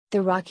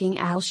The Rocking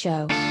Al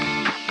Show.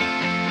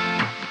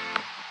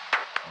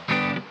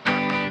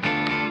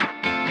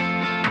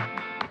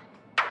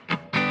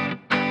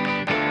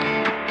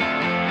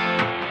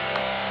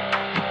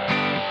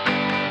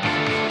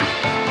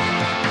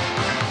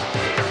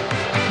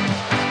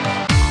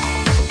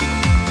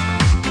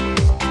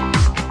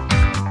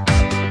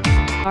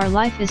 Our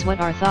life is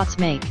what our thoughts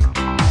make.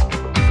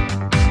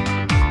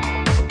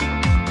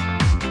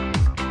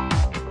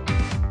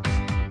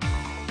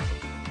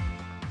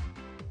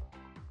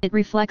 It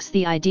reflects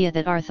the idea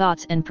that our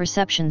thoughts and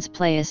perceptions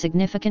play a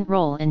significant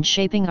role in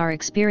shaping our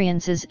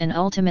experiences and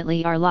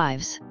ultimately our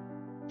lives.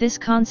 This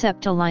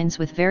concept aligns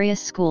with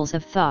various schools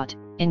of thought,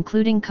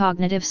 including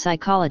cognitive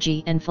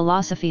psychology and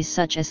philosophies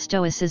such as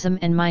Stoicism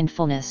and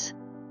mindfulness.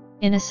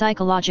 In a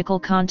psychological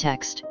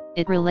context,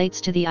 it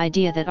relates to the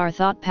idea that our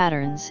thought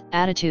patterns,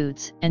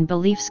 attitudes, and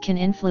beliefs can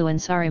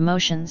influence our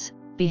emotions,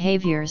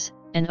 behaviors,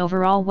 and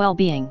overall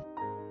well-being.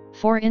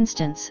 For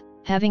instance,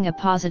 having a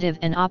positive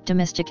and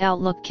optimistic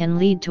outlook can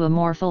lead to a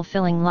more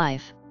fulfilling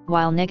life,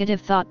 while negative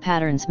thought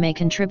patterns may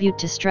contribute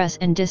to stress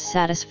and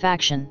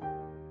dissatisfaction.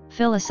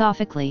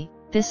 Philosophically,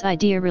 this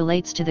idea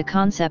relates to the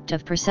concept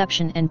of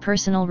perception and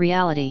personal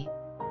reality.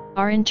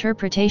 Our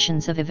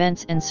interpretations of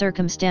events and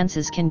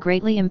circumstances can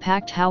greatly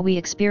impact how we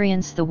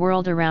experience the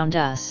world around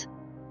us.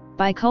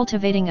 By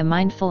cultivating a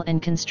mindful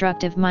and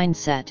constructive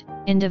mindset,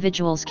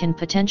 individuals can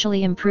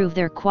potentially improve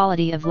their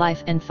quality of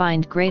life and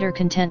find greater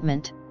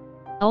contentment.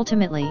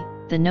 Ultimately,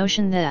 the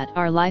notion that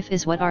our life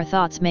is what our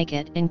thoughts make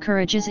it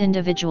encourages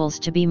individuals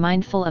to be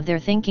mindful of their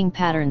thinking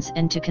patterns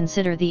and to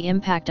consider the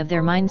impact of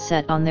their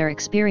mindset on their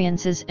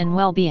experiences and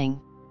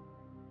well-being.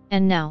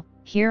 And now,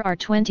 here are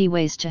 20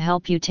 ways to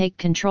help you take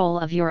control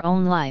of your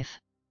own life.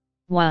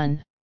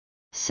 1.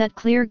 Set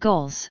clear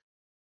goals.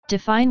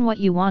 Define what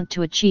you want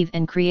to achieve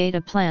and create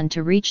a plan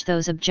to reach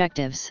those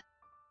objectives.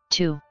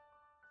 2.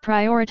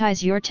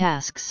 Prioritize your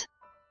tasks.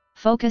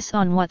 Focus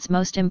on what's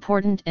most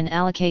important and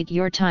allocate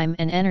your time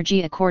and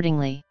energy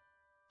accordingly.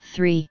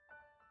 3.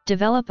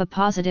 Develop a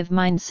positive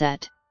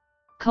mindset.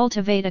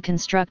 Cultivate a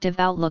constructive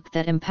outlook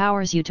that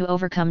empowers you to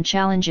overcome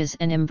challenges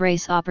and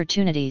embrace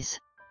opportunities.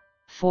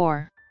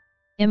 4.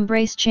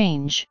 Embrace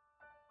change.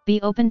 Be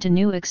open to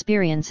new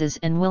experiences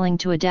and willing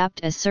to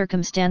adapt as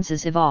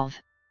circumstances evolve.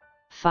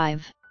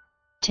 5.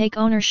 Take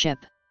ownership.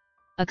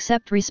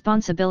 Accept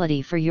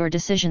responsibility for your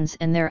decisions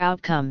and their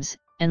outcomes,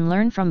 and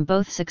learn from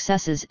both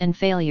successes and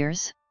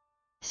failures.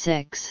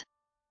 6.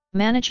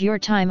 Manage your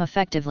time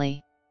effectively.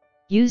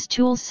 Use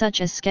tools such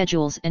as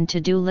schedules and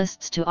to-do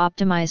lists to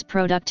optimize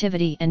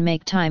productivity and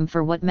make time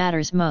for what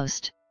matters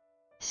most.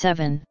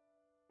 7.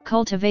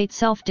 Cultivate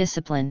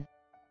self-discipline.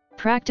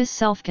 Practice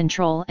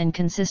self-control and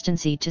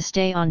consistency to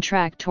stay on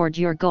track toward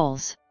your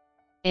goals.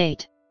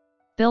 8.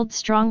 Build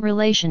strong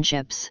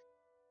relationships.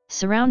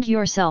 Surround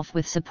yourself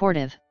with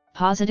supportive,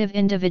 positive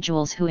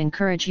individuals who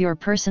encourage your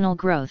personal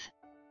growth.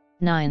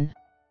 9.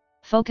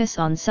 Focus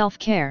on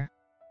self-care.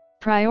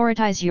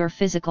 Prioritize your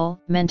physical,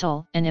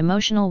 mental, and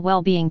emotional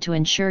well-being to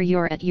ensure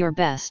you're at your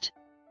best.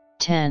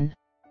 10.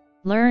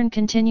 Learn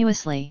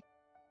continuously.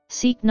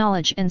 Seek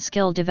knowledge and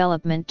skill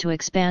development to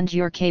expand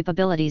your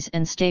capabilities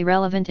and stay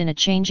relevant in a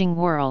changing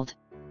world.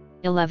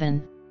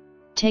 11.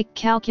 Take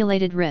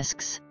calculated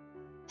risks.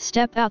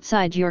 Step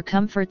outside your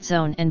comfort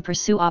zone and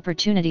pursue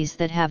opportunities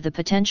that have the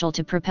potential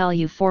to propel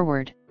you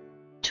forward.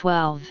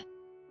 12.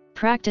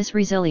 Practice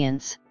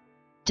resilience.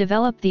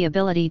 Develop the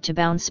ability to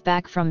bounce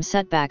back from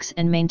setbacks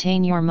and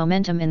maintain your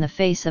momentum in the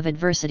face of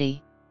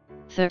adversity.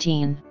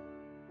 13.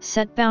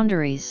 Set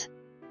boundaries.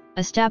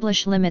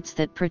 Establish limits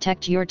that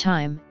protect your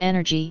time,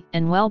 energy,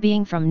 and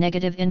well-being from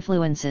negative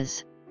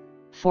influences.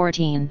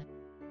 14.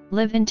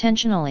 Live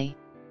intentionally.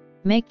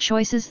 Make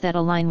choices that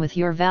align with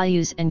your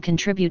values and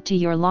contribute to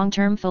your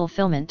long-term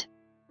fulfillment.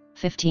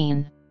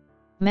 15.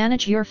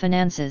 Manage your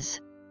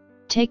finances.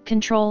 Take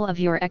control of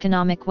your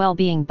economic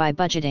well-being by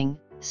budgeting,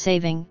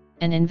 saving,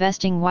 and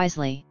investing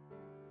wisely.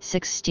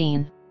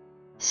 16.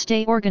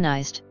 Stay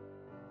organized.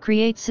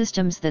 Create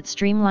systems that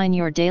streamline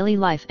your daily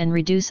life and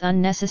reduce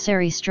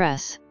unnecessary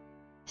stress.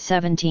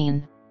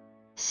 17.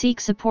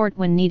 Seek support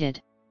when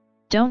needed.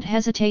 Don't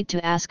hesitate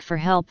to ask for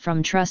help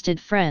from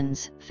trusted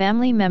friends,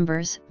 family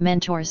members,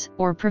 mentors,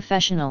 or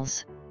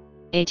professionals.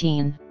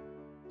 18.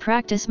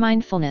 Practice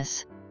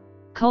mindfulness.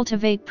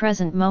 Cultivate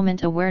present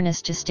moment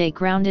awareness to stay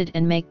grounded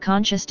and make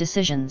conscious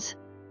decisions.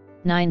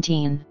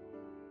 19.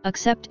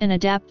 Accept and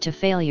adapt to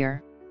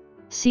failure.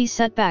 See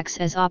setbacks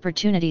as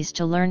opportunities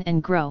to learn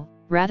and grow,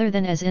 rather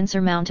than as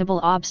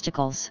insurmountable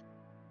obstacles.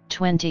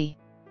 20.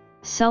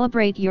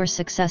 Celebrate your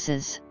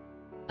successes.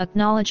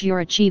 Acknowledge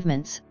your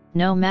achievements,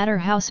 no matter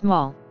how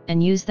small,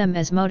 and use them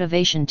as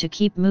motivation to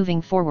keep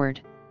moving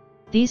forward.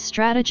 These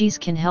strategies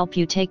can help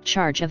you take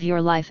charge of your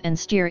life and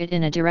steer it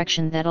in a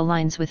direction that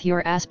aligns with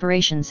your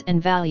aspirations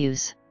and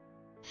values.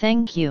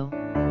 Thank you.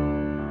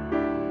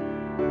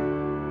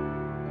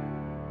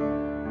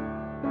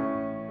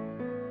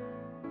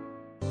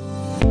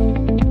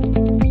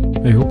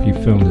 I hope you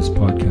found this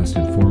podcast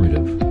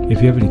informative.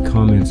 If you have any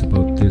comments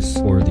about this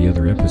or the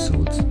other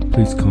episodes,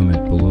 please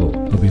comment below.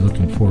 I'll be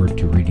looking forward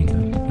to reading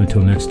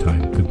Until next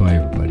time, goodbye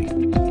everybody.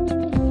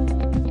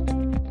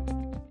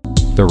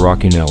 The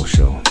Rockin' L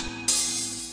Show.